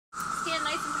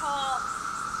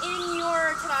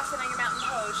Uttanasana, your mountain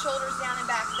pose. Shoulders down and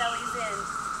back, bellies in.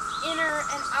 Inner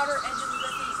and outer edges of the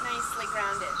feet nicely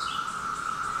grounded.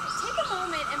 Right, take a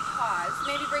moment and pause.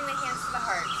 Maybe bring the hands to the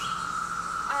heart.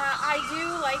 I do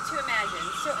like to imagine.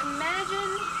 So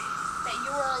imagine that you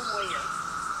are a warrior.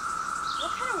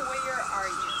 What kind of warrior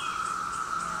are you?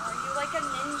 Are you like a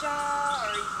ninja? Or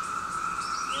are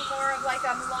you more of like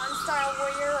a Mulan style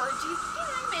warrior? Or do you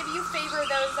maybe you favor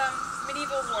those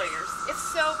medieval warriors? If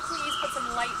so, please put some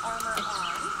light armor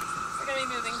on. We're going to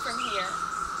be moving from here.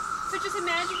 So just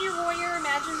imagine your warrior,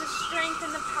 imagine the strength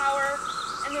and the power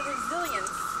and the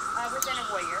resilience within a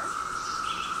warrior.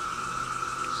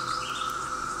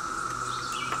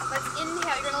 Let's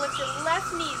inhale. You're going to lift your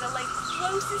left knee, the leg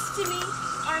closest to me,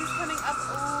 arms coming up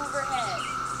overhead.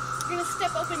 You're going to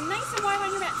step open nice and wide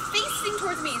on your mat, facing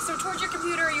towards me, so towards your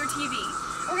computer or your TV.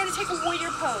 And we're going to take a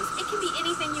warrior pose. It can be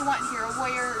anything you want here, a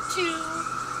warrior 2,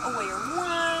 a warrior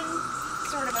 1,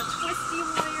 sort of a twisty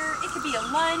warrior. It could be a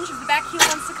lunge. If the back heel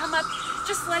wants to come up,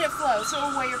 just let it flow,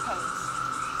 so a warrior pose.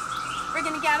 We're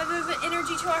going to gather the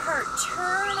energy to our heart,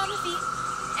 turn on the feet,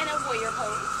 and a warrior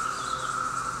pose.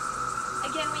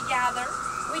 Again, we gather,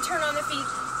 we turn on the feet,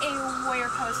 a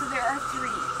warrior pose. So there are 3.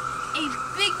 A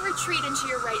big retreat into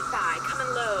your right thigh, coming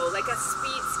low, like a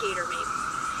speed skater maybe.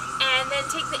 And then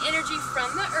take the energy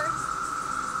from the earth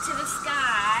to the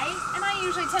sky. And I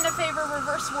usually tend to favor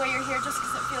reverse warrior here just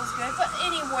because it feels good, but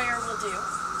any warrior will do.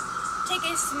 Take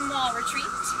a small retreat,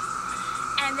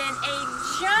 and then a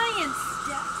giant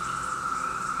step,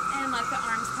 and let the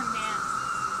arms come down.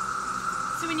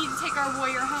 So we need to take our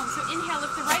warrior home. So inhale,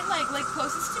 lift the right leg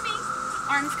closest to me,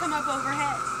 arms come up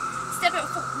overhead. Step it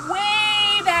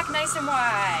way back nice and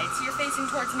wide, so you're facing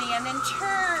towards me, and then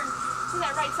turn to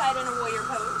that right side in a warrior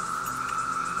pose.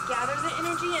 Gather the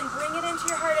energy and bring it into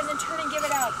your heart, and then turn and give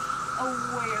it out, a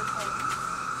warrior pose.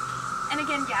 And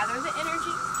again, gather the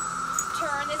energy,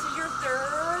 turn, this is your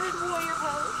 3rd warrior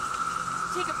pose.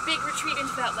 Take a big retreat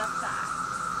into that left thigh.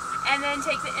 And then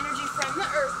take the energy from the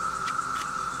earth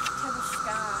to the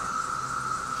sky.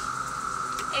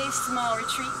 A small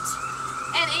retreat.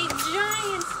 And a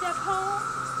giant step home.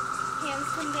 Hands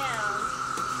come down.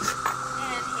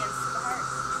 And hands to the heart.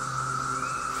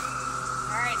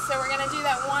 Alright, so we're going to do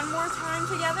that one more time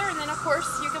together. And then, of course,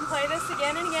 you can play this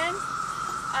again and again.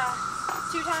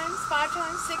 2 times, 5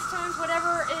 times, 6 times,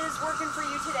 whatever is working for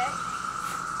you today.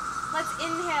 Let's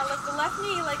inhale. Lift the left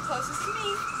knee, leg closest to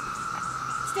me.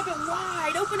 Step it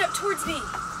wide, open up towards me.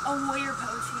 A warrior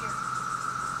pose here.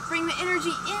 Bring the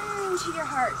energy into your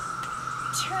heart.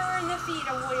 Turn the feet,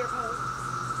 a warrior pose.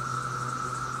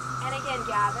 And again,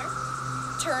 gather.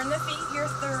 Turn the feet,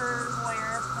 your 3rd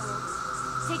warrior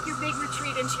pose. Take your big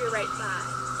retreat into your right thigh.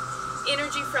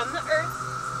 Energy from the earth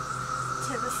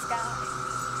to the sky.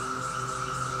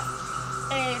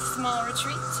 A small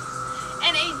retreat.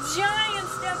 And a giant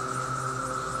step.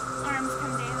 Arms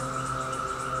come down.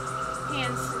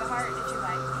 Hands to the heart if you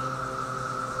like.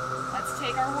 Let's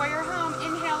take our warrior home.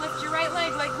 Inhale, lift your right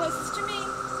leg closest to me.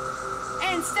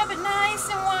 And step it nice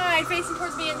and wide, facing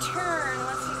towards me, and turn.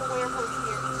 Let's take a warrior pose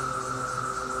here.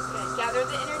 Good. Gather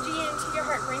the energy into your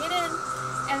heart. Bring it in.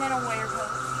 And then a warrior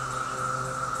pose.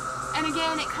 And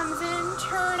again, it comes in.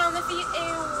 Turn on the feet.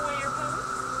 A warrior pose.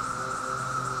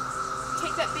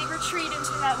 Take that big retreat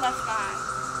into that left thigh.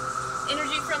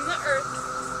 Energy from the earth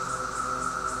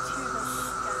to the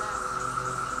sky.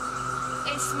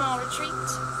 A small retreat,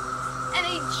 and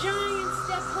a giant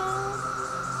step home.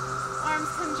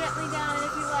 Arms come gently down, and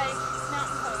if you like,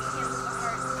 mountain pose, hands to the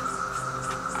heart.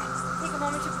 Take a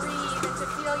moment to breathe and to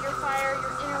feel your fire,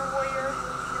 your inner warrior,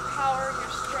 your power, your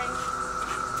strength.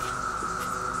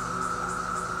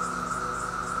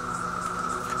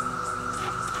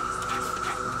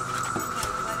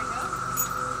 And let it go.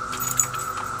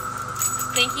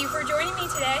 Thank you for joining me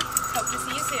today. Hope to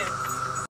see you soon.